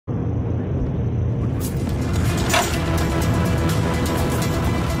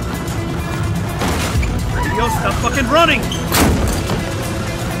Stop fucking running!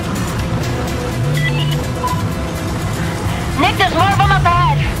 Nick, there's more of them up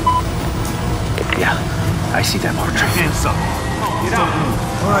ahead! Yeah, I see them, Archer. Hands up. Get out.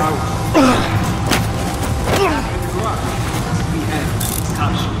 Alright.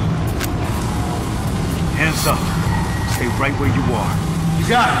 Hands up. Stay right where you are. You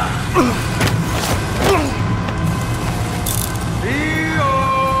got it.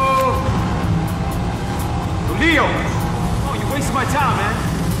 Leo! Oh, you're wasting my time, man.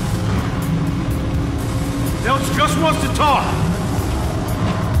 Delch just wants to talk.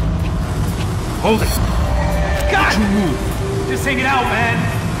 Hold it. God! Don't you move. Just hanging out, man.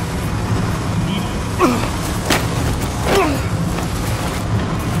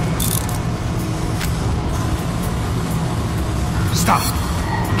 Stop.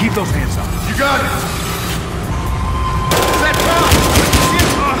 Keep those hands up. You got it. Set down.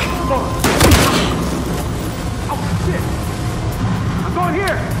 Oh, shit. I'm going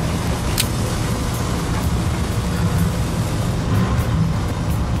here.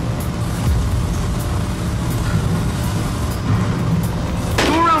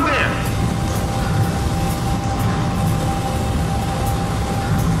 Go around there.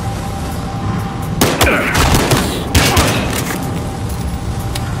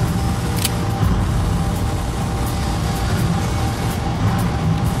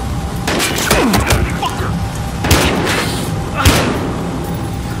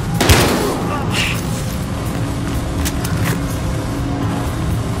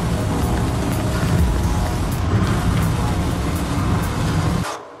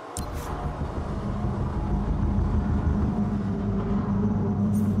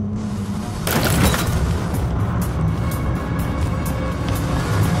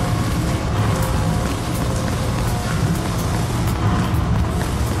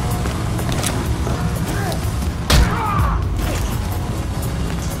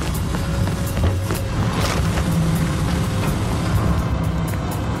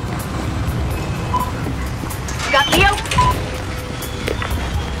 Got Leo?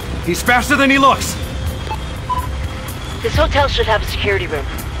 He's faster than he looks. This hotel should have a security room.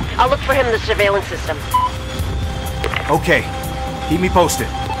 I'll look for him in the surveillance system. Okay. Keep me posted.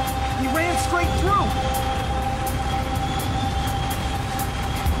 He ran straight through.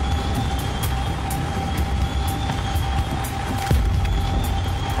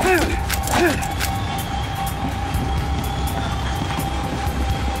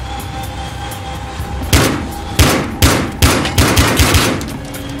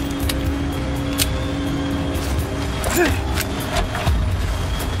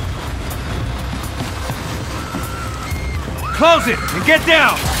 Close it and get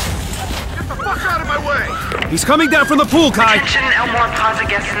down! Get the fuck out of my way! He's coming down from the pool, Kai! Attention Elmore Plaza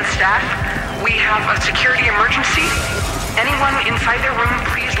guests and staff. We have a security emergency. Anyone inside their room,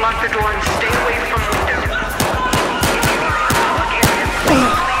 please lock the door and stay away from windows. If you are in the public area,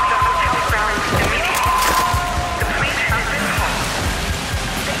 please leave the hotel grounds immediately. The police have been called.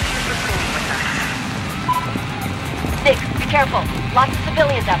 Thank you for staying with us. Nick, be careful. Lots of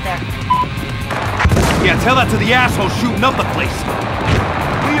civilians out there. Yeah, tell that to the asshole shooting up the place.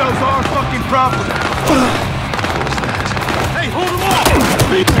 Leo's our fucking problem. Hey, hold him off!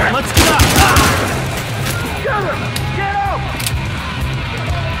 Let's get out! Get him! Get out!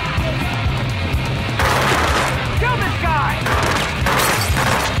 Kill this guy!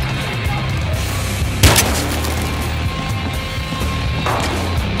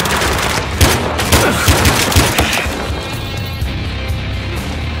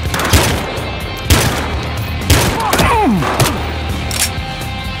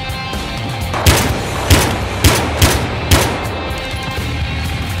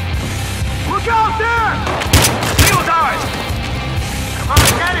 Look out there! Leo's ours! Come on,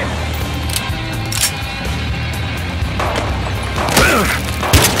 get him!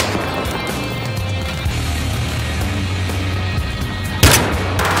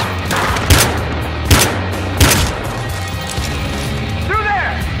 Through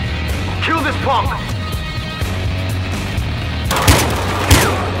there! Kill this punk!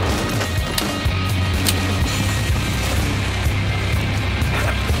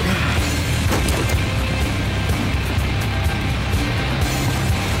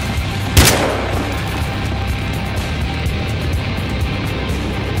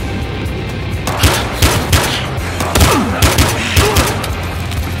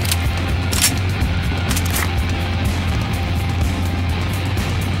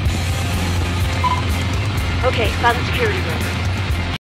 Okay, found the security room.